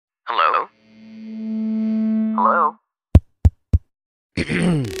Hello? Hello?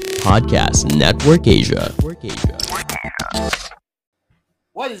 Podcast Network Asia.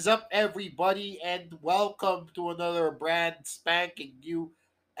 What is up, everybody, and welcome to another brand spanking new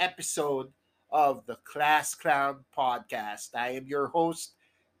episode of the Class Clown Podcast. I am your host,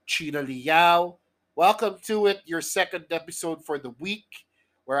 Chino Liao. Welcome to it, your second episode for the week,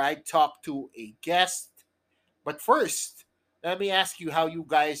 where I talk to a guest. But first, let me ask you how you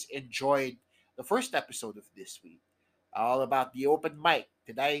guys enjoyed the first episode of this week. All about the open mic.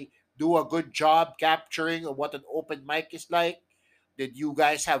 Did I do a good job capturing what an open mic is like? Did you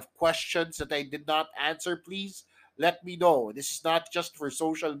guys have questions that I did not answer? Please let me know. This is not just for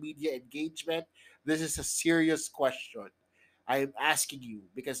social media engagement. This is a serious question. I am asking you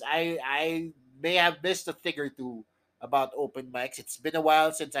because I may have missed a thing or two about open mics. It's been a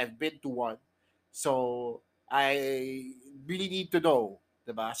while since I've been to one. So I really need to know.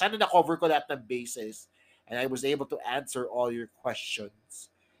 Diba? Sana na-cover ko lahat ng bases and I was able to answer all your questions.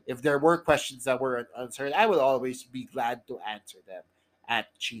 If there were questions that were unanswered, I will always be glad to answer them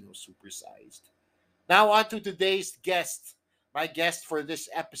at Chino Supersized. Now on to today's guest. My guest for this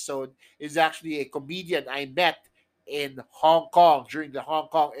episode is actually a comedian I met in Hong Kong during the Hong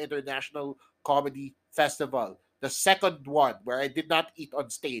Kong International Comedy Festival. The second one where I did not eat on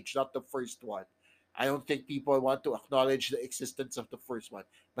stage, not the first one. I don't think people want to acknowledge the existence of the first one.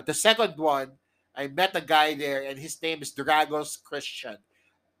 But the second one, I met a guy there and his name is Dragos Cristian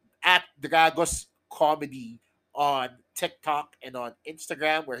at Dragos Comedy on TikTok and on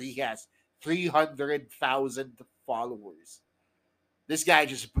Instagram, where he has 300,000 followers. This guy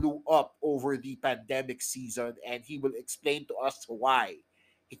just blew up over the pandemic season, and he will explain to us why.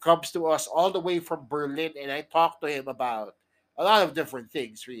 He comes to us all the way from Berlin, and I talked to him about a lot of different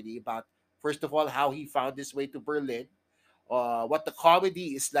things, really. About, first of all, how he found his way to Berlin, what the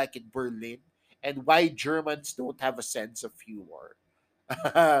comedy is like in Berlin, and why Germans don't have a sense of humor.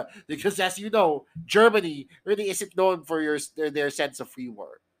 Because as you know, Germany really isn't known for their sense of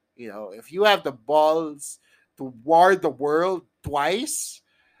humor. You know, if you have the balls to war the world twice,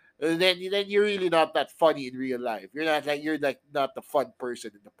 then you're really not that funny in real life. You're not the fun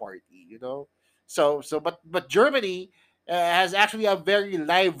person in the party. You know, but Germany has actually a very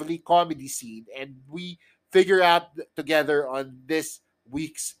lively comedy scene, and we figure out together on this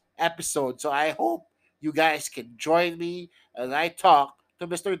week's episode. So I hope you guys can join me as I talk to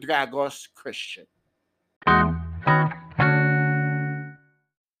Mr. Dragos Cristian.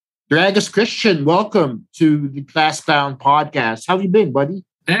 Dragos Cristian, welcome to the Class Clown Podcast. How have you been, buddy?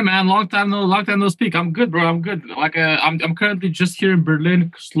 Hey man, long time no speak. I'm good, bro. I'm good. I'm currently just here in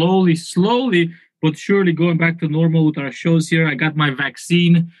Berlin, slowly but surely going back to normal with our shows here. I got my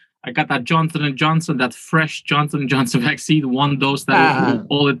vaccine. I got that Johnson & Johnson, that fresh Johnson & Johnson vaccine, one dose. That was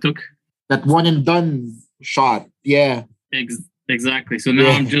all it took. That one and done shot. Yeah. Exactly. So now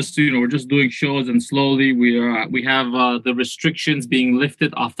I'm just, we're just doing shows, and slowly we have the restrictions being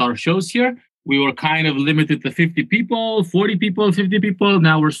lifted off our shows here. We were kind of limited to 50 people, 40 people, 50 people.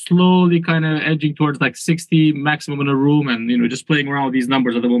 Now we're slowly kind of edging towards like 60 maximum in a room, and just playing around with these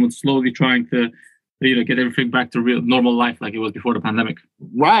numbers at the moment, slowly trying to get everything back to real normal life like it was before the pandemic.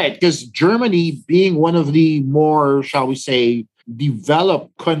 Right, because Germany, being one of the more, shall we say,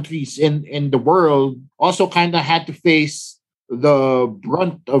 developed countries in the world, also kind of had to face the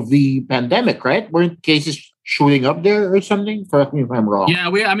brunt of the pandemic, right? Weren't cases shooting up there or something? Correct me if I'm wrong. Yeah,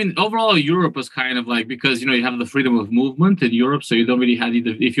 overall Europe was kind of like, because you have the freedom of movement in Europe, so you don't really have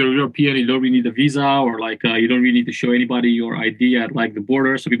if you're European, you don't really need a visa, or you don't really need to show anybody your ID at like the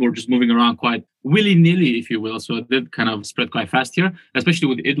border. So people were just moving around quite willy-nilly, if you will. So it did kind of spread quite fast here, especially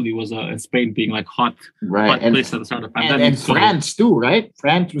with Italy and Spain being like hot place at the start of the pandemic. And France too, right?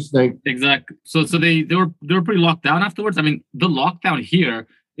 France was like exactly. So they were pretty locked down afterwards. I mean, the lockdown here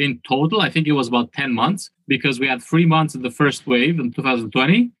in total, I think it was about 10 months, because we had 3 months in the first wave in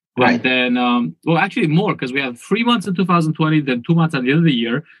 2020. Right. And then, actually more, because we had 3 months in 2020, then 2 months at the end of the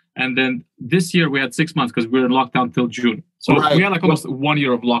year. And then this year we had 6 months because we were in lockdown till June. So we had like almost 1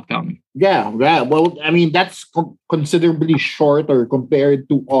 year of lockdown. Yeah. Well, I mean, that's considerably shorter compared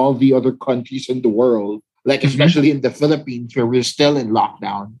to all the other countries in the world, like especially in the Philippines, where we're still in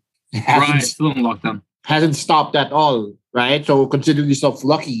lockdown. Still in lockdown. Hasn't stopped at all, right? So consider yourself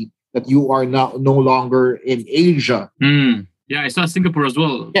lucky that you are no longer in Asia. Yeah, I saw Singapore as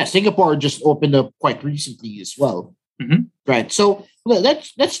well. Yeah, Singapore just opened up quite recently as well. Mm-hmm. Right. So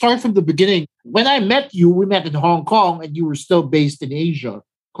let's start from the beginning. When I met you, we met in Hong Kong, and you were still based in Asia,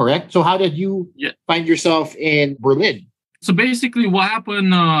 correct? So how did you find yourself in Berlin? So basically, what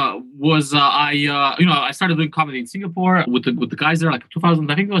happened was I started doing comedy in Singapore with the guys there, like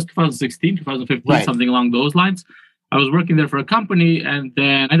 2000, I think it was 2016, 2015, Right. something along those lines. I was working there for a company, and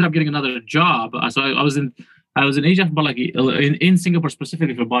then I ended up getting another job. So I was in Asia for about in Singapore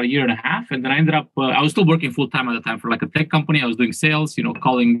specifically for about a year and a half, and then I ended up I was still working full time at the time for like a tech company. I was doing sales,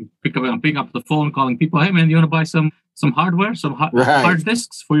 picking up the phone, calling people, hey man, you want to buy some hardware, some hard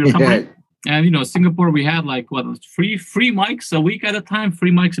disks for your company? And Singapore, we had like free mics a week at a time,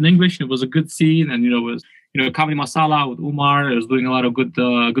 free mics in English. It was a good scene, and it was Comedy Masala with Umar. I was doing a lot of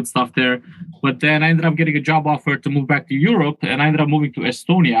good stuff there. But then I ended up getting a job offer to move back to Europe, and I ended up moving to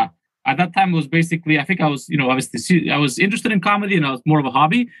Estonia. At that time, it was basically, I think I was, obviously I was interested in comedy, and I was more of a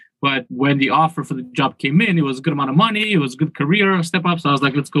hobby. But when the offer for the job came in, it was a good amount of money. It was a good career step up. So I was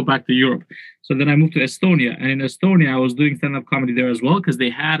like, let's go back to Europe. So then I moved to Estonia. And in Estonia, I was doing stand-up comedy there as well, because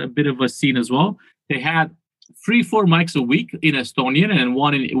they had a bit of a scene as well. They had 3-4 mics a week in Estonian and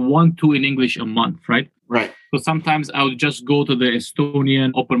 1-2 in English a month, right? Right. So sometimes I would just go to the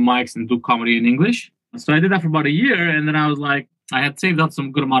Estonian open mics and do comedy in English. So I did that for about a year. And then I was like, I had saved up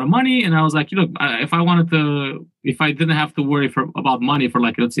some good amount of money, and I was like, if I didn't have to worry about money for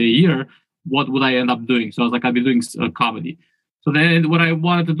like, let's say a year, what would I end up doing? So I was like, I'd be doing comedy. So then what I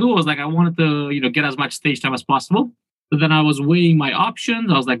wanted to do was like, I wanted to, get as much stage time as possible. So then I was weighing my options.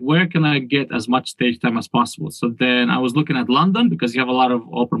 I was like, where can I get as much stage time as possible? So then I was looking at London, because you have a lot of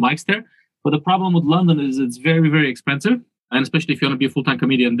open mics there. But the problem with London is it's very, very expensive. And especially if you want to be a full-time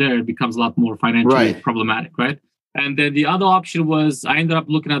comedian there, it becomes a lot more financially problematic, right? And then the other option was I ended up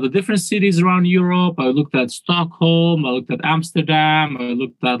looking at the different cities around Europe. I looked at Stockholm. I looked at Amsterdam. I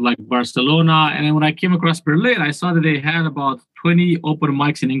looked at like Barcelona. And then when I came across Berlin, I saw that they had about 20 open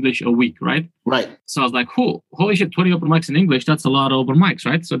mics in English a week, right? Right. So I was like, holy shit, 20 open mics in English. That's a lot of open mics,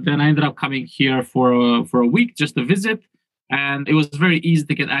 right? So then I ended up coming here for a week just to visit. And it was very easy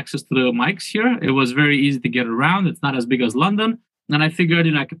to get access to the mics here. It was very easy to get around. It's not as big as London. And I figured,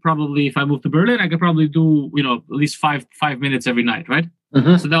 I could probably, if I moved to Berlin, I could probably do, at least five minutes every night, right?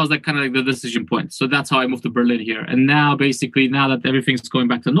 Mm-hmm. So that was like kind of like the decision point. So that's how I moved to Berlin here. And now, basically, now that everything's going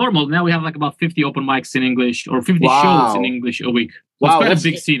back to normal, now we have like about 50 open mics in English or 50 shows in English a week. So it's quite a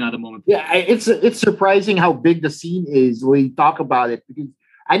big scene at the moment. Yeah, it's surprising how big the scene is when you talk about it, because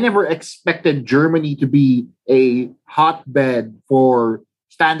I never expected Germany to be a hotbed for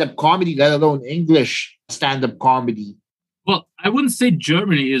stand-up comedy, let alone English stand-up comedy. Well, I wouldn't say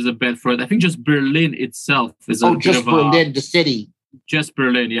Germany is a bed for it. I think just Berlin itself is a just Berlin, the city. Just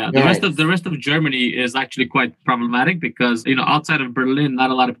Berlin, yeah. The rest of Germany is actually quite problematic because outside of Berlin, not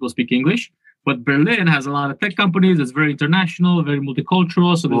a lot of people speak English. But Berlin has a lot of tech companies. It's very international, very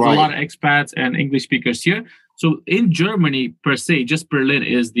multicultural. So there's a lot of expats and English speakers here. So in Germany, per se, just Berlin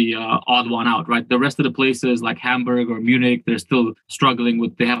is the odd one out, right? The rest of the places like Hamburg or Munich, they're still struggling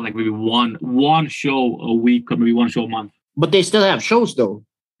with, they have like maybe one show a week or maybe one show a month. But they still have shows though.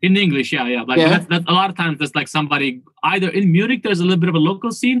 In English, yeah. That's a lot of times there's like somebody, either in Munich, there's a little bit of a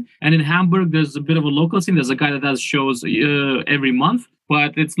local scene. And in Hamburg, there's a bit of a local scene. There's a guy that does shows every month.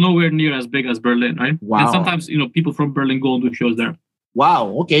 But it's nowhere near as big as Berlin, right? Wow. And sometimes, people from Berlin go and do shows there. Wow.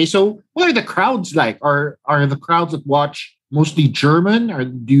 Okay. So what are the crowds like? Are the crowds that watch mostly German? Or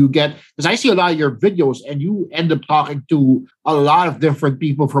do you get... Because I see a lot of your videos and you end up talking to a lot of different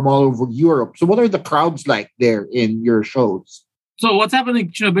people from all over Europe. So what are the crowds like there in your shows? So what's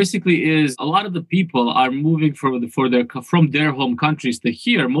happening, basically is a lot of the people are moving from their home countries to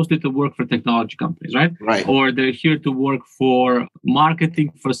here, mostly to work for technology companies, right? Right. Or they're here to work for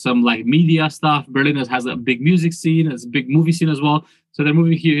marketing for some like media stuff. Berlin has a big music scene, has a big movie scene as well. So they're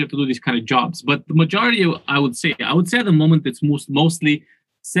moving here to do these kind of jobs. But the majority, I would say at the moment, it's mostly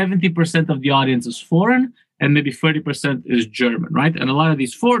 70% of the audience is foreign and maybe 30% is German, right? And a lot of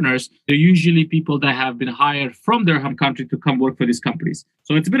these foreigners, they're usually people that have been hired from their home country to come work for these companies.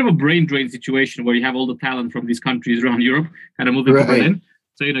 So it's a bit of a brain drain situation where you have all the talent from these countries around Europe kind of moving to Berlin.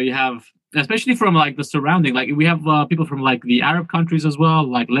 So, you have, especially from like the surrounding, like we have people from like the Arab countries as well,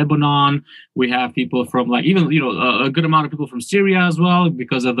 like Lebanon. We have people from like even, a good amount of people from Syria as well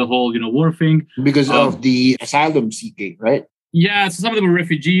because of the whole, war thing. Because of the asylum seeking, right? Yeah, so some of them were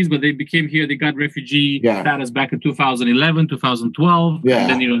refugees, but they became here. They got refugee status back in 2011, 2012.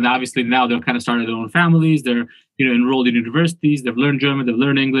 Yeah. And then, obviously now they're kind of started their own families. They're, enrolled in universities. They've learned German. They've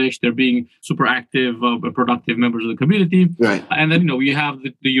learned English. They're being super active, productive members of the community. Right. And then, we have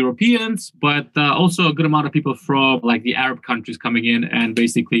the Europeans, but also a good amount of people from like the Arab countries coming in and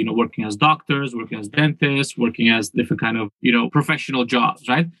basically, working as doctors, working as dentists, working as different kind of, professional jobs,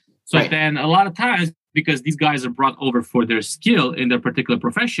 right? So then a lot of times because these guys are brought over for their skill in their particular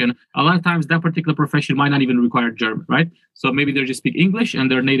profession, a lot of times that particular profession might not even require German, right? So maybe they just speak English and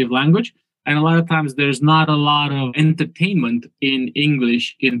their native language. And a lot of times there's not a lot of entertainment in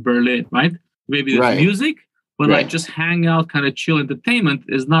English in Berlin, right? Maybe there's music, but like just hang out, kind of chill entertainment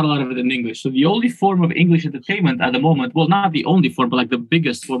is not a lot of it in English. So the only form of English entertainment at the moment, well, not the only form, but like the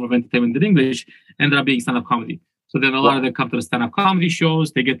biggest form of entertainment in English ended up being stand-up comedy. So then a lot of them come to the stand-up comedy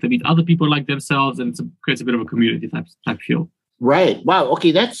shows. They get to meet other people like themselves, and it creates a bit of a community type feel. Right. Wow.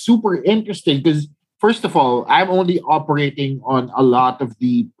 Okay, that's super interesting because, first of all, I'm only operating on a lot of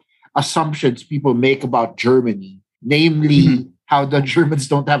the assumptions people make about Germany, namely how the Germans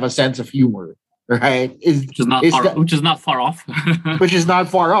don't have a sense of humor, right? Which is not far off. Which is not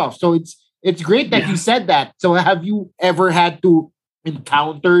far off. So it's great that you said that. So have you ever had to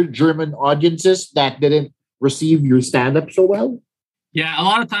encounter German audiences that didn't receive your stand-up so well? Yeah, a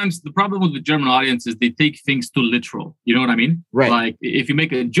lot of times the problem with the German audience is they take things too literal. You know what I mean? Right. Like if you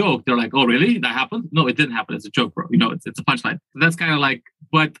make a joke, they're like, "Oh, really? That happened?" No, it didn't happen. It's a joke, bro. You know, it's a punchline. That's kind of like,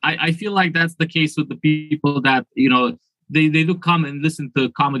 but I feel like that's the case with the people that, you know, they do come and listen to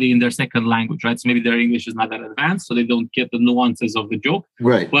comedy in their second language, right? So maybe their English is not that advanced, so they don't get the nuances of the joke.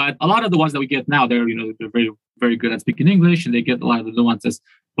 Right. But a lot of the ones that we get now, they're very, very good at speaking English, and they get a lot of the nuances.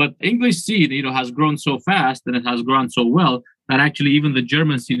 But English scene, you know, has grown so fast and it has grown so well that actually even the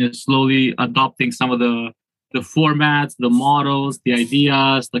German scene is slowly adopting some of the formats, the models, the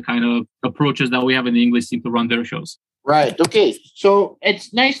ideas, the kind of approaches that we have in the English scene to run their shows. Right. Okay. So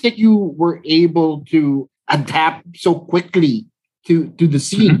it's nice that you were able to adapt so quickly to the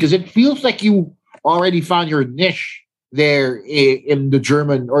scene because it feels like you already found your niche there in the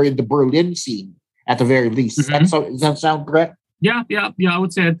German or in the Berlin scene at the very least. Does that sound correct? Yeah. I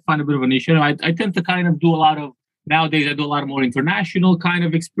would say I'd find a bit of a niche. You know, I tend to kind of do a lot of, nowadays I do a lot more international kind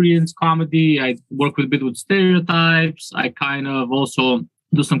of experience comedy. I work a bit with stereotypes. I kind of also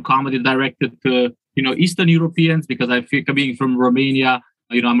do some comedy directed to, you know, Eastern Europeans because I feel being from Romania,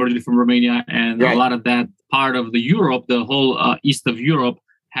 you know, I'm originally from Romania, and a lot of that part of the Europe, the whole east of Europe,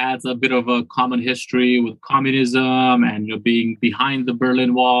 has a bit of a common history with communism and, you know, being behind the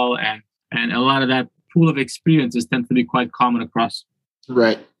Berlin Wall, and a lot of that pool of experiences tend to be quite common across.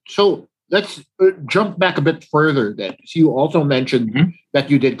 Right. So let's jump back a bit further then. So you also mentioned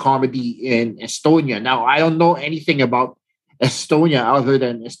that you did comedy in Estonia. Now, I don't know anything about Estonia other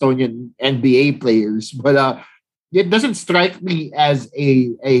than Estonian NBA players, but it doesn't strike me as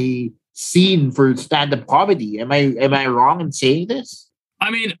a scene for stand-up comedy. Am I wrong in saying this?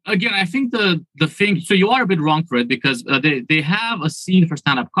 I mean, again, I think the thing, so you are a bit wrong for it because they have a scene for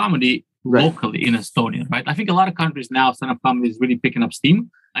stand-up comedy locally in Estonia, right? I think a lot of countries now, stand-up comedy is really picking up steam,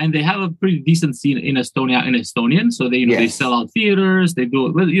 and they have a pretty decent scene in Estonia in Estonian. So they, they sell out theaters, they do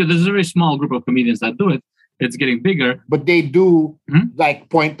it. Well, there's a very small group of comedians that do it. It's getting bigger. But they do like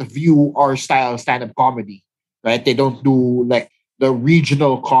point of view or style stand-up comedy, right? They don't do like the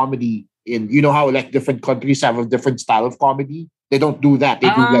regional comedy in, you know how like different countries have a different style of comedy? They don't do that. They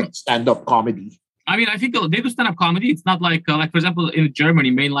do like stand-up comedy. I mean, I think they do stand-up comedy. It's not like for example, in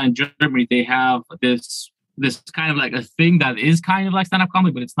Germany, mainland Germany, they have this kind of like a thing that is kind of like stand-up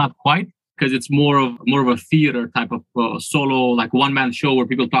comedy, but it's not quite, because it's more of a theater type of solo, like one-man show where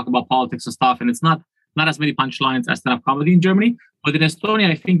people talk about politics and stuff, and it's not as many punchlines as stand-up comedy in Germany. But in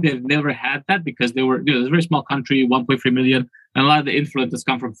Estonia, I think they've never had that because they were, it's a very small country, 1.3 million, and a lot of the influences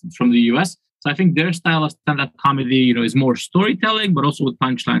come from the US. So I think their style of stand-up comedy, you know, is more storytelling, but also with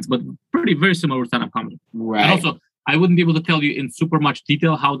punchlines, but very similar with stand-up comedy. Right. And also, I wouldn't be able to tell you in super much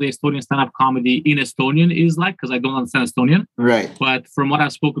detail how the Estonian stand-up comedy in Estonian is like, because I don't understand Estonian. Right. But from what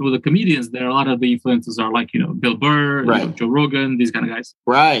I've spoken with the comedians, there are a lot of the influences are like, you know, Bill Burr, you know, Joe Rogan, these kind of guys.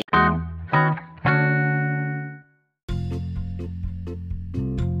 Right.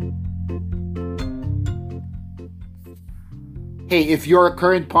 Hey, if you're a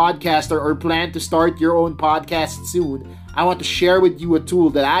current podcaster or plan to start your own podcast soon, I want to share with you a tool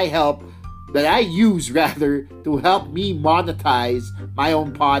that I use to help me monetize my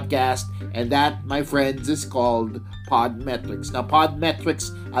own podcast, and that, my friends, is called Podmetrics. Now,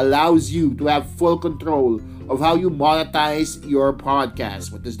 Podmetrics allows you to have full control of how you monetize your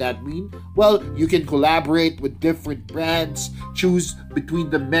podcast. What does that mean? Well, you can collaborate with different brands, choose between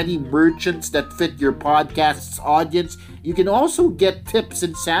the many merchants that fit your podcast's audience. You can also get tips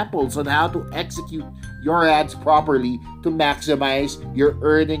and samples on how to execute your ads properly to maximize your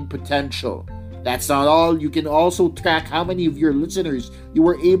earning potential. That's not all. You can also track how many of your listeners you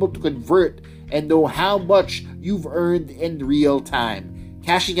were able to convert and know how much you've earned in real time.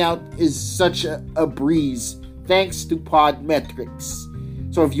 Cashing out is such a breeze thanks to Podmetrics.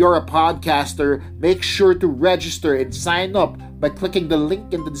 So if you're a podcaster, make sure to register and sign up by clicking the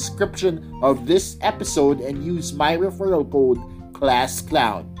link in the description of this episode and use my referral code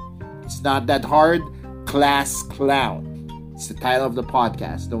ClassClown. It's not that hard. ClassClown. It's the title of the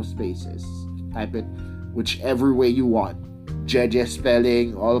podcast, no spaces. Type it whichever way you want. JJ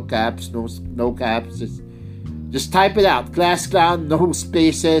spelling, all caps, no caps. Just type it out. ClassClown, no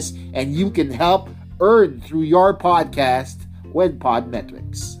spaces, and you can help earn through your podcast with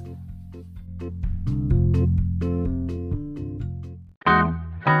Podmetrics.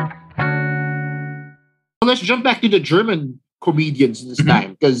 Let's jump back to the German comedians this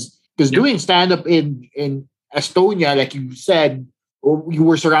time, because doing stand-up in Estonia, like you said, you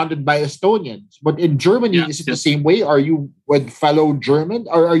were surrounded by Estonians. But in Germany, is it the same way? Are you with fellow Germans?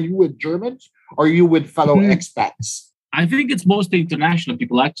 Or are you with Germans? Or are you with fellow expats? I think it's mostly international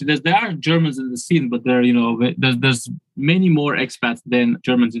people. Actually, there are Germans in the scene, but there's many more expats than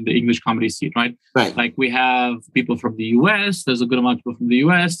Germans in the English comedy scene, right? Right. Like we have people from the US. There's a good amount of people from the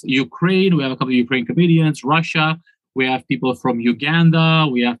US, Ukraine. We have a couple of Ukrainian comedians. Russia. We have people from Uganda.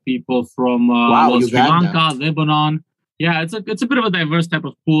 We have people from Sri Lanka, Lebanon. Yeah, it's a bit of a diverse type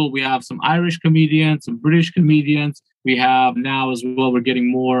of pool. We have some Irish comedians, some British comedians. We have now as well. We're getting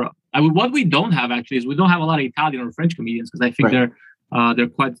more. What we don't have actually is we don't have a lot of Italian or French comedians, because I think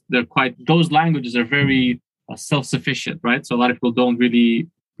they're quite those languages are very self-sufficient, right? So a lot of people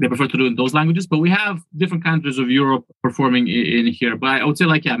they prefer to do it in those languages. But we have different countries of Europe performing in here. But I would say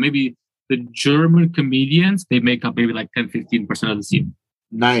maybe the German comedians, they make up maybe like 10-15% of the scene.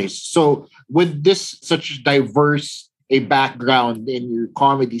 Nice. So with this such diverse a background in your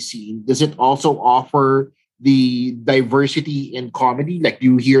comedy scene, does it also offer the diversity in comedy? Like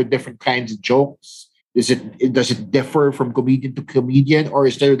you hear different kinds of jokes? Does it differ from comedian to comedian, or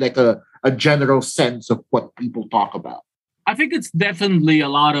is there like a general sense of what people talk about? I think it's definitely a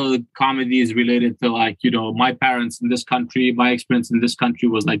lot of comedies related to my parents in this country, my experience in this country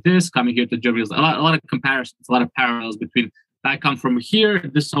was like this. Coming here to Germany, a lot of comparisons, a lot of parallels between I come from here,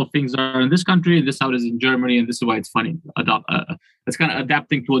 this is how things are in this country, this is how it is in Germany, and this is why it's funny. It's kind of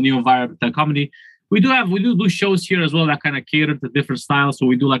adapting to a new environment. That comedy. We do shows here as well that kind of cater to different styles. So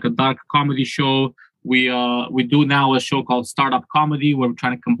we do like a dark comedy show. We do now a show called Startup Comedy, where we're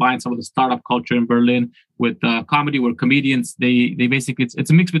trying to combine some of the startup culture in Berlin with comedy, where comedians they basically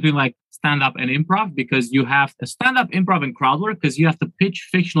it's a mix between like stand-up and improv, because you have a stand-up, improv, and crowd work, because you have to pitch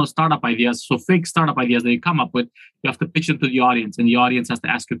fictional startup ideas. So fake startup ideas that you come up with, you have to pitch them to the audience, and the audience has to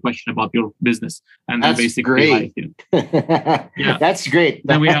ask you a question about your business. And that's basically great. Yeah, that's great.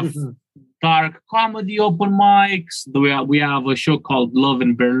 Then we have dark comedy open mics. We have a show called Love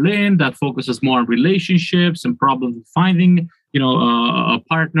in Berlin that focuses more on relationships and problems with finding, a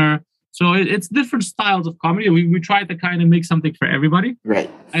partner. So it's different styles of comedy. We try to kind of make something for everybody. Right.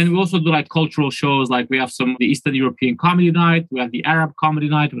 And we also do like cultural shows. Like we have the Eastern European comedy night. We have the Arab comedy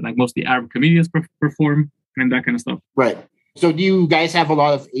night, where like mostly Arab comedians perform and that kind of stuff. Right. So do you guys have a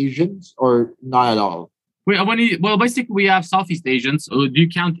lot of Asians or not at all? Basically, we have Southeast Asians. Do you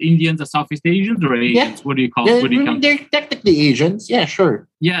count Indians as Southeast Asians or Asians? Yeah. What do you call it? What do you count? They're technically Asians. Yeah, sure.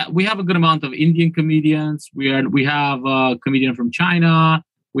 Yeah, we have a good amount of Indian comedians. We have a comedian from China.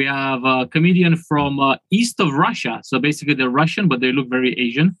 We have a comedian from east of Russia. So basically, they're Russian, but they look very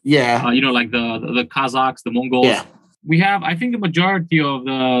Asian. Yeah. Like the Kazakhs, the Mongols. Yeah. We have, I think, the majority of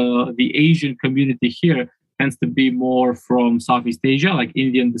the Asian community here tends to be more from Southeast Asia, like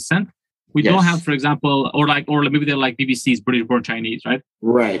Indian descent. We don't have, for example, or maybe they're like BBCs, British born Chinese, right?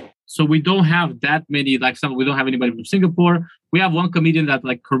 Right. So we don't have that many, we don't have anybody from Singapore. We have one comedian that's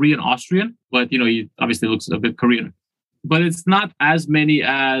like Korean Austrian, but he obviously looks a bit Korean. But it's not as many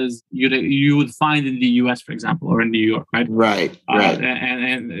as you would find in the US, for example, or in New York, right? Right.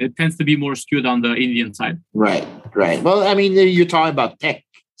 And it tends to be more skewed on the Indian side. Right. Well, I mean, you're talking about tech,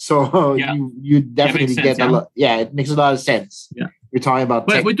 so you definitely get a lot. Yeah, it makes a lot of sense. Yeah. You're talking about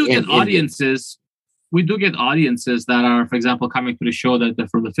but tech. We do get audiences. We do get audiences that are, for example, coming to the show that they're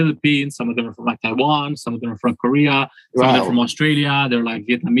from the Philippines. Some of them are from like Taiwan. Some of them are from Korea. Some of them are from Australia. They're like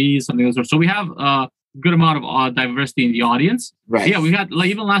Vietnamese, something else. So we have a good amount of diversity in the audience. Right. Yeah, we had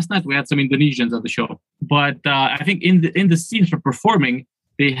even last night we had some Indonesians at the show. But I think in the scenes for performing,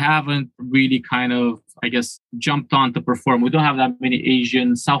 they haven't really kind of, I guess, jumped on to perform. We don't have that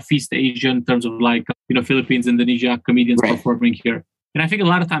many Southeast Asian in terms of like, Philippines, Indonesia comedians performing here. And I think a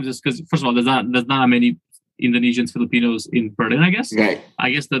lot of times it's because, first of all, there's not many Indonesians, Filipinos in Berlin, I guess. Right.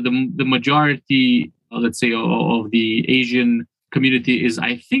 I guess that the majority, let's say, of the Asian community is,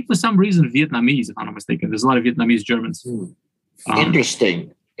 I think, for some reason, Vietnamese, if I'm not mistaken. There's a lot of Vietnamese Germans.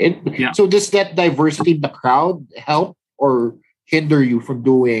 Interesting. So does that diversity in the crowd help or hinder you from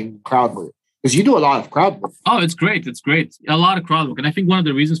doing crowd work? Because you do a lot of crowd work. Oh, it's great. It's great. A lot of crowd work. And I think one of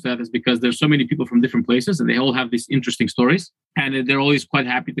the reasons for that is because there's so many people from different places and they all have these interesting stories. And they're always quite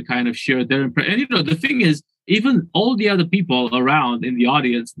happy to kind of share their impression. And, the thing is, even all the other people around in the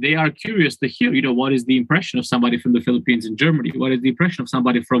audience, they are curious to hear, what is the impression of somebody from the Philippines in Germany? What is the impression of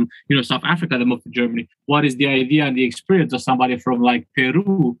somebody from, South Africa that moved to Germany? What is the idea and the experience of somebody from like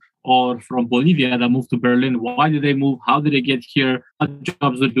Peru or from Bolivia that moved to Berlin? Why did they move? How did they get here? What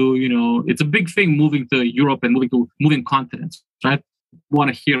jobs they do? It's a big thing moving to Europe and moving continents, right?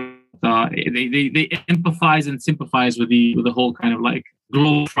 Want to hear they empathize and sympathize with the whole kind of like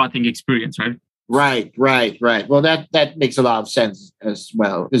globe-trotting experience, right? Right. Well, that makes a lot of sense as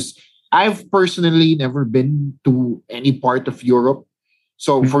well. Because I've personally never been to any part of Europe.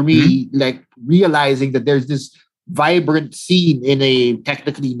 So for me, like realizing that there's this vibrant scene in a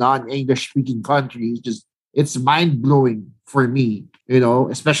technically non-English speaking country it's mind-blowing for me,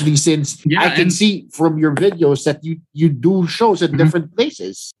 especially since I can see from your videos that you do shows in different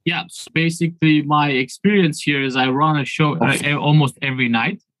places. Yeah, so basically my experience here is I run a show almost every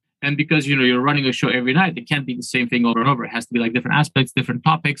night. And because, you're running a show every night, it can't be the same thing over and over. It has to be like different aspects, different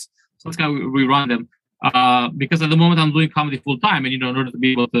topics. So that's how we run them. Because at the moment I'm doing comedy full time, and in order to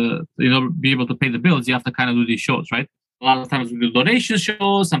be able to pay the bills, you have to kind of do these shows, right? A lot of times we do donation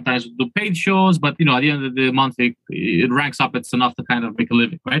shows, sometimes we do paid shows, but at the end of the month it ranks up. It's enough to kind of make a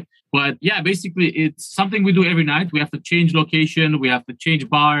living, right? But yeah, basically it's something we do every night. We have to change location, we have to change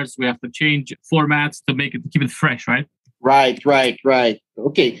bars, we have to change formats to keep it fresh, right? Right.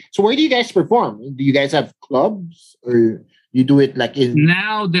 Okay, so where do you guys perform? Do you guys have clubs, or you do it like in?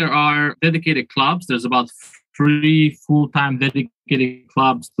 Now there are dedicated clubs. There's about 3 full-time dedicated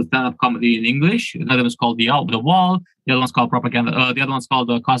clubs to stand-up comedy in English. Another is called The Wall. The other one's called Propaganda. The other one's called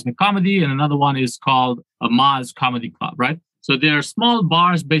Cosmic Comedy, and another one is called a Maz Comedy Club. Right. So they are small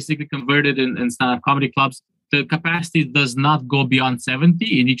bars, basically converted in stand-up comedy clubs. The capacity does not go beyond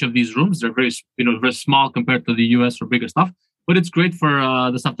 70 in each of these rooms. They're very, very small compared to the US or bigger stuff. But it's great for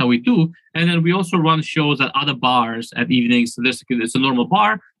the stuff that we do. And then we also run shows at other bars at evenings. So it's a normal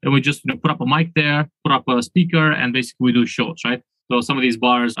bar, and we just put up a mic there, put up a speaker, and basically we do shows, right? So some of these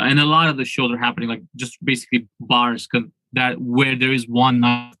bars, and a lot of the shows are happening like just basically bars where there is one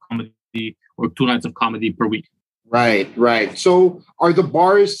night of comedy or 2 nights of comedy per week. Right. So are the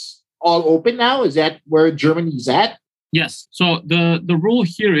bars all open now? Is that where Germany's at? Yes. So the rule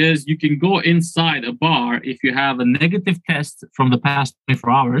here is you can go inside a bar if you have a negative test from the past 24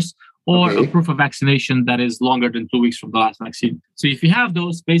 hours or a proof of vaccination that is longer than 2 weeks from the last vaccine. So if you have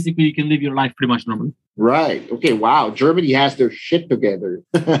those, basically you can live your life pretty much normally. Right. Okay. Wow. Germany has their shit together.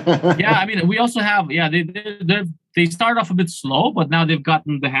 Yeah. I mean, we also have, they start off a bit slow, but now they've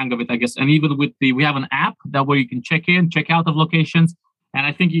gotten the hang of it, I guess. And even we have an app that where you can check in, check out of locations. And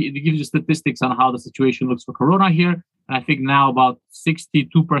I think it gives you statistics on how the situation looks for Corona here. And I think now about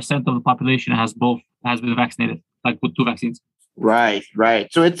 62% of the population has been vaccinated, like with 2 vaccines. Right.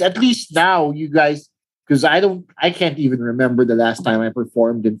 So it's at least now you guys, because I can't even remember the last time I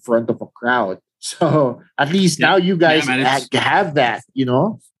performed in front of a crowd. So at least now you guys have that,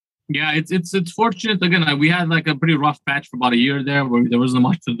 Yeah, it's fortunate. Again, we had like a pretty rough patch for about a year there where there wasn't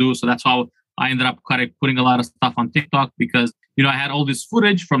much to do. So that's how I ended up putting a lot of stuff on TikTok because, I had all this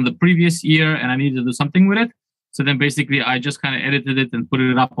footage from the previous year and I needed to do something with it. So then basically I just kind of edited it and put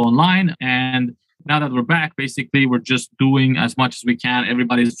it up online. And now that we're back, basically we're just doing as much as we can.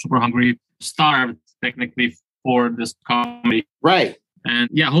 Everybody's super hungry, starved technically for this comedy. Right. And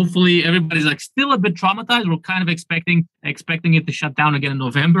yeah, hopefully everybody's like still a bit traumatized. We're kind of expecting it to shut down again in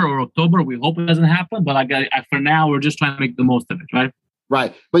November or October. We hope it doesn't happen. But for now, we're just trying to make the most of it, right?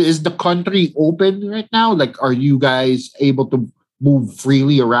 Right. But is the country open right now? Like, are you guys able to move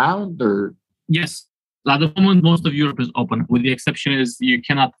freely around or? Yes. At the moment, most of Europe is open. With the exception is you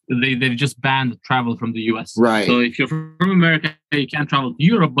cannot, they've just banned travel from the US. Right. So if you're from America, you can't travel to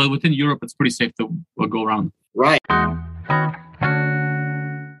Europe, but within Europe, it's pretty safe to go around. Right.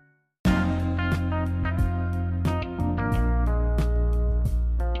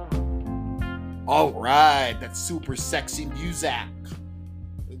 All right. That's super sexy music.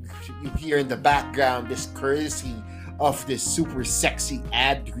 You hear in the background this courtesy of this super sexy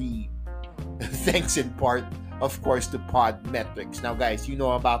ad read. Thanks in part, of course, to Podmetrics. Now, guys, you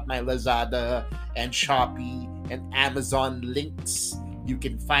know about my Lazada and Shopee and Amazon links. You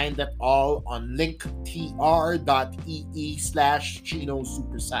can find that all on linktr.ee/Chino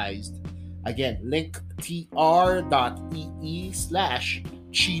Supersized. Again,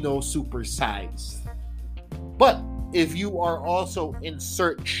 linktr.ee/Chino Supersized. But if you are also in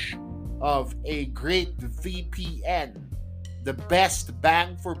search of a great VPN the best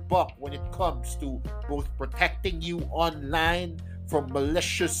bang for buck when it comes to both protecting you online from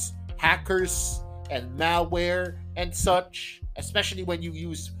malicious hackers and malware and such, especially when you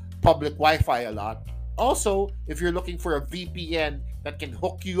use public Wi-Fi a lot. Also, if you're looking for a VPN that can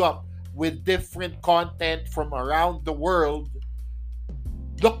hook you up with different content from around the world,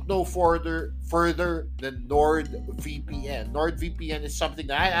 look no further than NordVPN. NordVPN is something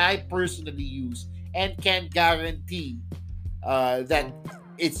that I personally use and can guarantee that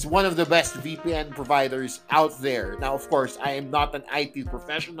it's one of the best VPN providers out there. Now, of course, I am not an IT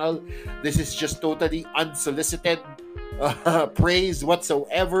professional. This is just totally unsolicited praise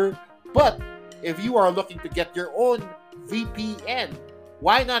whatsoever. But if you are looking to get your own VPN,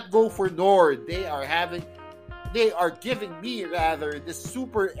 why not go for Nord? They are giving me this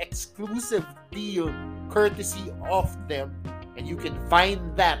super exclusive deal courtesy of them, and you can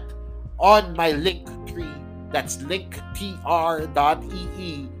find that on my link tree. That's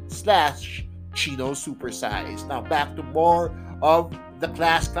linktr.ee/Chino Supersize. Now back to more of the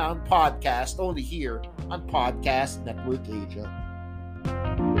Class Clown podcast, only here on Podcast Network Asia.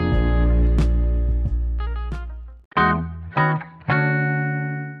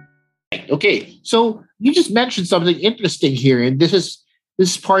 Okay, so you just mentioned something interesting here, and this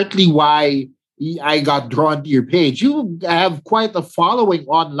is partly why I got drawn to your page. You have quite a following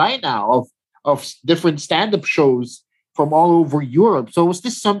online now of different stand-up shows from all over Europe. So was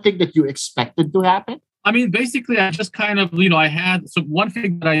this something that you expected to happen? I mean, basically, I just kind of, one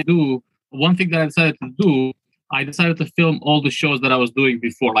thing that I decided to do, I decided to film all the shows that I was doing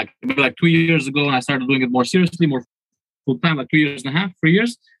before, maybe 2 years ago, and I started doing it more seriously, more full-time, 2 years and a half, 3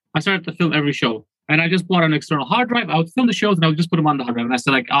 years. I started to film every show. And I just bought an external hard drive. I would film the shows and I would just put them on the hard drive. And I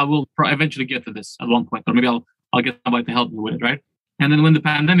said, I will eventually get to this at one point, or maybe I'll get somebody to help me with it, right? And then when the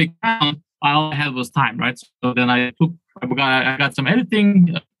pandemic came, all I had was time, right? So then I got some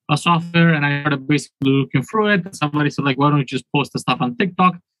editing software, and I started basically looking through it. Somebody said, why don't you just post the stuff on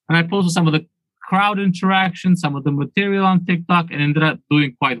TikTok? And I posted some of the crowd interaction, some of the material on TikTok, and ended up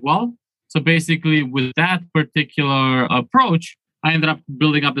doing quite well. So basically, with that particular approach, I ended up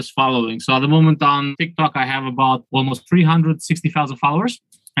building up this following. So at the moment on TikTok, I have about almost 360,000 followers.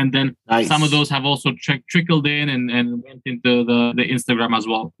 And then some of those have also trickled in and went into the Instagram as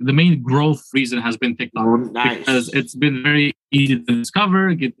well. The main growth reason has been TikTok. Because it's been very easy to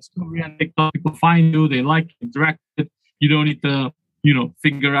get discovery on TikTok. People find you, they like, interact with it. You don't need to,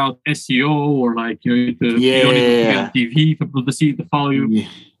 figure out SEO or you don't need to be on TV for people to see, to follow you.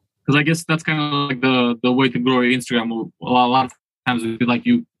 Because I guess that's kind of the way to grow your Instagram. A lot of times it's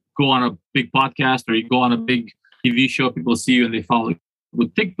you go on a big podcast or you go on a big TV show, people see you and they follow you.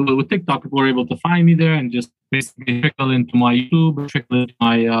 With TikTok, people are able to find me there and just basically trickle into my YouTube or trickle into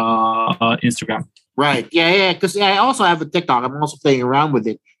my Instagram. Right. Yeah. Because I also have a TikTok. I'm also playing around with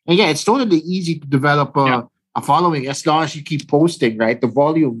it. And it's totally easy to develop a following as long as you keep posting, right? The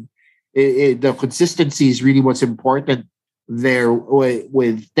volume, the consistency is really what's important there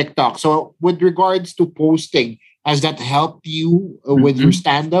with TikTok. So with regards to posting, has that helped you with your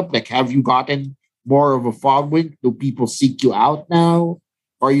stand-up? Have you gotten more of a following? Do people seek you out now?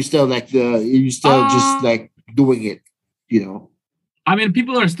 Or are you still just doing it, I mean,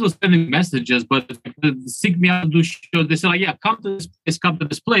 people are still sending messages, but they seek me out to do shows. They say, come to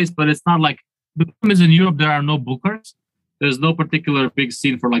this place, but it's not the problem is in Europe, there are no bookers. There's no particular big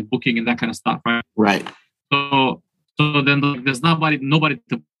scene for booking and that kind of stuff, right? Right. So then there's nobody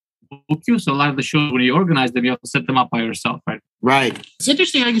to book you. So a lot of the shows, when you organize them, you have to set them up by yourself, right? Right. It's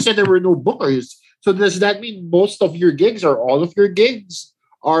interesting how you said there were no bookers. So does that mean most of your gigs or all of your gigs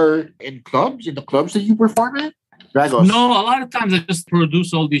are in the clubs that you perform at? Dragos. No, a lot of times I just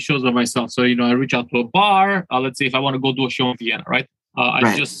produce all these shows by myself. So, I reach out to a bar. Let's say if I want to go do a show in Vienna, right?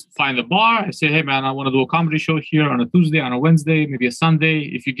 I just find a bar. I say, hey, man, I want to do a comedy show here on a Tuesday, on a Wednesday, maybe a Sunday.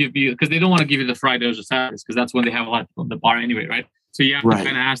 If you give me, because they don't want to give you the Fridays or Saturdays, because that's when they have a lot of the bar anyway, right? So you have to kind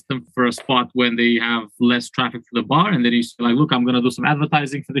of ask them for a spot when they have less traffic for the bar. And then you say, look, I'm going to do some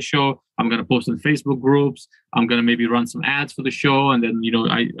advertising for the show. I'm going to post in Facebook groups. I'm going to maybe run some ads for the show. And then,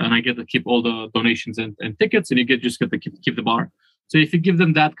 I get to keep all the donations and tickets, and you just get to keep the bar. So if you give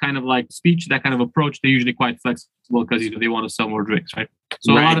them that kind of speech, that kind of approach, they're usually quite flexible because they want to sell more drinks, right?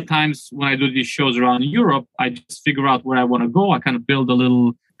 So a lot of times when I do these shows around Europe, I just figure out where I want to go. I kind of build a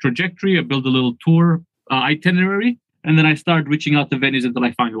little trajectory, I build a little tour itinerary, and then I start reaching out to venues until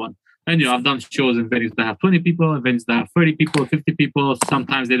I find one. And, I've done shows in venues that have 20 people, venues that have 30 people, 50 people.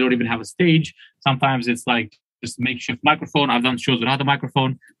 Sometimes they don't even have a stage. Sometimes it's just makeshift microphone. I've done shows without a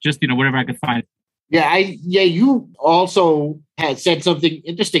microphone, just, wherever I could find. You also had said something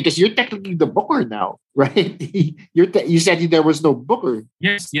interesting because you're technically the booker now, right? You said there was no booker.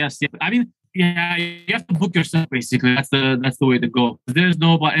 Yes. I mean, yeah, you have to book yourself basically. That's the way to go. There's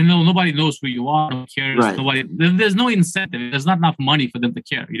nobody, and nobody knows who you are. Nobody cares. Right. There's no incentive. There's not enough money for them to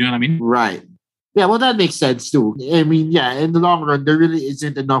care. You know what I mean? Right. Yeah, well, that makes sense too. I mean, yeah, in the long run, there really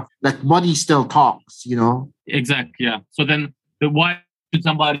isn't enough. Like, money still talks, you know? Exactly. Yeah. So then, why should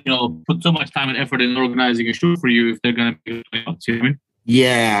somebody put so much time and effort in organizing a show for you if they're gonna be $20? You know what I mean?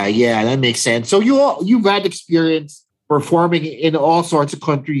 Yeah, that makes sense. So you've had experience performing in all sorts of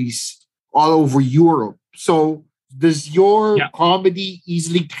countries all over Europe. So does your comedy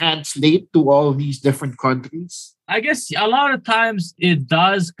easily translate to all of these different countries? I guess a lot of times it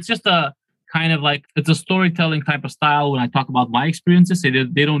does. It's just a kind of like it's a storytelling type of style. When I talk about my experiences,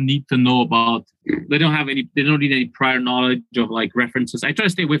 they don't need to know about. They don't need any prior knowledge of like references. I try to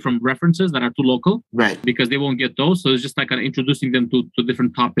stay away from references that are too local, right? Because they won't get those. So it's just like kind of introducing them to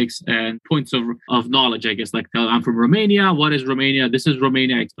different topics and points of knowledge. I guess like I'm from Romania. What is Romania? This is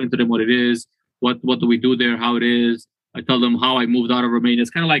Romania. I explain to them what it is. What do we do there? How it is. I tell them how I moved out of Romania. It's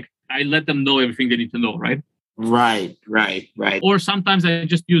kind of like I let them know everything they need to know, right? Right. Or sometimes I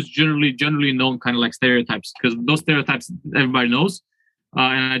just use generally known kind of like stereotypes because those stereotypes everybody knows,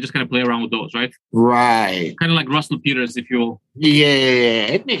 and I just kind of play around with those, right? Right. Kind of like Russell Peters, if you will.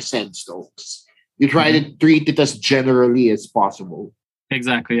 Yeah, it makes sense though. You try to treat it as generally as possible.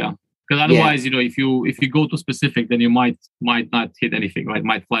 Exactly, yeah. Because otherwise, if you go too specific, then you might not hit anything, right?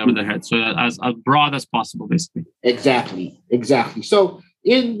 Might fly over their head. So as broad as possible, basically. Exactly. So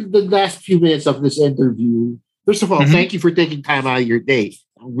in the last few minutes of this interview, first of all, thank you for taking time out of your day.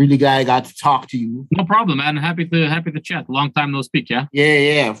 I'm really glad I got to talk to you. No problem, man. Happy to chat. Long time no speak, yeah?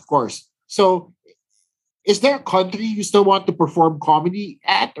 Yeah, of course. So is there a country you still want to perform comedy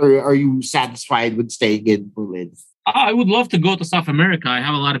at, or are you satisfied with staying in Berlin? I would love to go to South America. I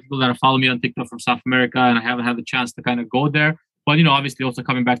have a lot of people that follow me on TikTok from South America, and I haven't had the chance to kind of go there. But, obviously also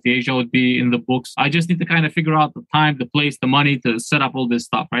coming back to Asia would be in the books. I just need to kind of figure out the time, the place, the money to set up all this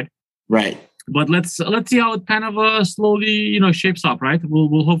stuff, right? Right. But let's see how it kind of slowly, shapes up, right?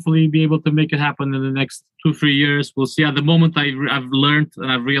 We'll hopefully be able to make it happen in the next 2-3 years. We'll see. At the moment, I've learned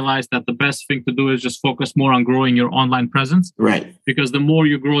and I've realized that the best thing to do is just focus more on growing your online presence. Right. Because the more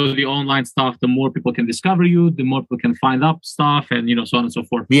you grow the online stuff, the more people can discover you, the more people can find up stuff, and so on and so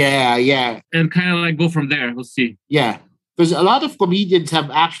forth. Yeah. And kind of like go from there. We'll see. Yeah. Because a lot of comedians have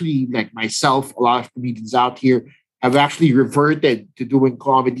actually, like myself, a lot of comedians out here have actually reverted to doing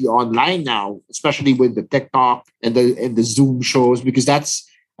comedy online now, especially with the TikTok and the Zoom shows, because that's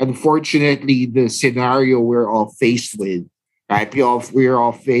unfortunately the scenario we're all faced with. Right? We're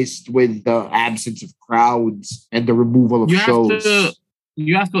all faced with the absence of crowds and the removal of shows.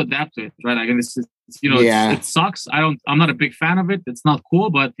 You have to adapt to it, right? I guess it sucks. I'm not a big fan of it. It's not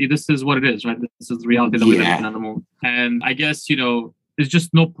cool, but this is what it is, right? This is the reality that we live in at the moment. And I guess, there's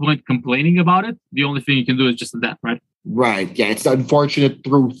just no point complaining about it. The only thing you can do is just adapt, right? Right. Yeah, it's the unfortunate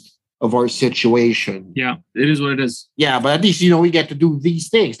truth of our situation. Yeah, it is what it is. Yeah, but at least, we get to do these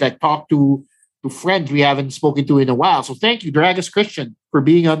things, like talk to friends we haven't spoken to in a while. So thank you, Dragos Cristian, for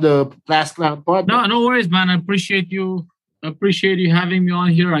being on the Class Clown podcast. No worries, man. I appreciate you having me on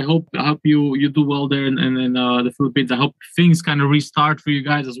here. I hope you do well there in the Philippines. I hope things kind of restart for you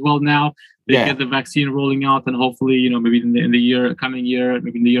guys as well now. They get the vaccine rolling out, and hopefully, maybe in the coming year,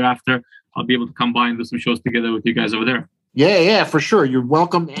 maybe in the year after, I'll be able to come by and do some shows together with you guys over there. Yeah, for sure. You're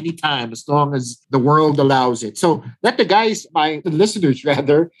welcome anytime, as long as the world allows it. So let the listeners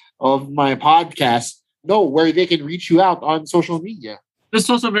rather, of my podcast know where they can reach you out on social media. This is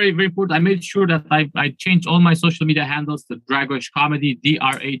also very, very important. I made sure that I changed all my social media handles to Dragos Comedy,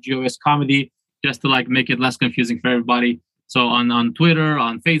 Dragos Comedy, just to like make it less confusing for everybody. So on Twitter,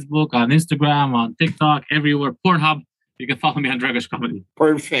 on Facebook, on Instagram, on TikTok, everywhere, Pornhub, you can follow me on Dragos Comedy.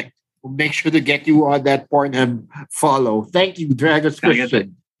 Perfect. We'll make sure to get you on that Pornhub follow. Thank you, Dragos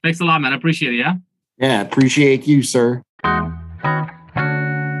Cristian. Thanks a lot, man. I appreciate it, yeah? Yeah, appreciate you, sir.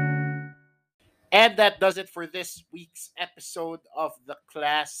 And that does it for this week's episode of the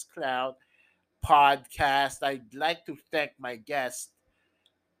Class Clown podcast. I'd like to thank my guest,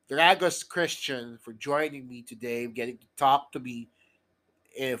 Dragos Cristian, for joining me today, getting to talk to me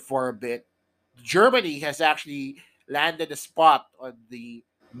for a bit. Germany has actually landed a spot on the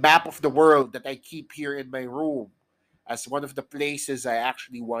map of the world that I keep here in my room as one of the places I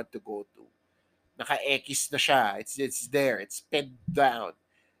actually want to go to. Naka-X na siya. It's there. It's pinned down.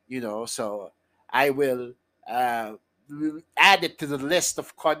 So I will add it to the list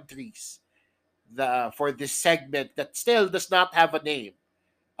of countries for this segment that still does not have a name.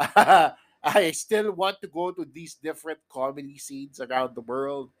 I still want to go to these different comedy scenes around the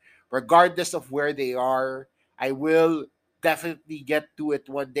world, regardless of where they are. I will definitely get to it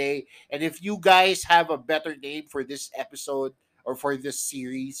one day. And if you guys have a better name for this episode or for this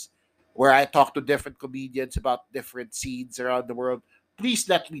series, where I talk to different comedians about different scenes around the world, please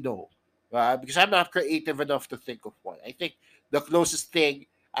let me know. Because I'm not creative enough to think of one. I think the closest thing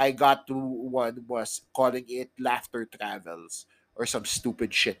I got to one was calling it Laughter Travels or some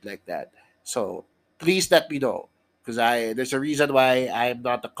stupid shit like that. So please let me know because I there's a reason why I'm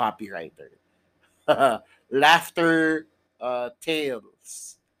not a copywriter. Laughter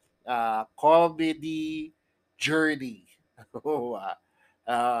Tales, Comedy Journey, oh,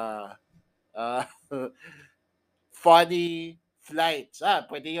 uh, uh, Funny Flights.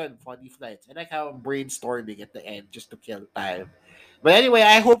 Pwede yun, Funny Flights. I like how I'm brainstorming at the end just to kill time. But anyway,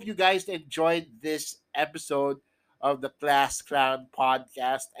 I hope you guys enjoyed this episode of the Class Clown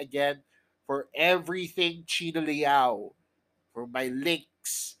podcast. Again, for everything Chino Liao, for my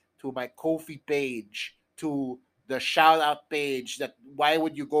links to my Ko-fi page, to the shout out page that why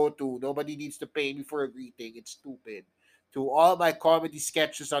would you go to? Nobody needs to pay me for a greeting. It's stupid. To all my comedy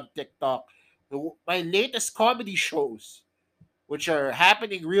sketches on TikTok, to my latest comedy shows, which are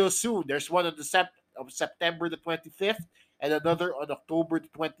happening real soon. There's one on the of September the 25th and another on October the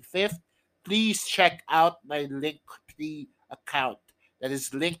 25th. Please check out my Linktree account. That is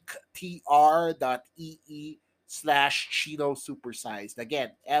linktr.ee/Chino Supersized.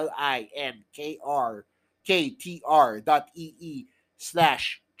 Again,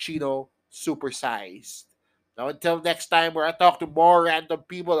 linkrktr.ee/Chino Supersized. Now, until next time, where I talk to more random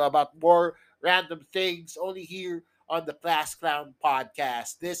people about more random things, only here on the Class Clown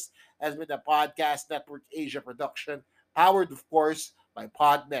podcast. This has been a Podcast Network Asia production, powered, of course, by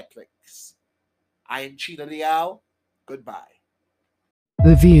Podmetrics. I am Chino Liao. Goodbye.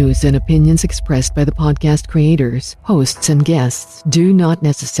 The views and opinions expressed by the podcast creators, hosts, and guests do not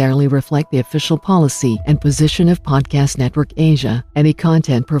necessarily reflect the official policy and position of Podcast Network Asia. Any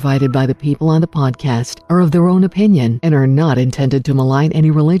content provided by the people on the podcast are of their own opinion and are not intended to malign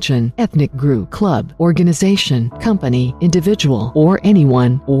any religion, ethnic group, club, organization, company, individual, or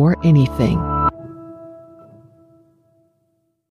anyone or anything.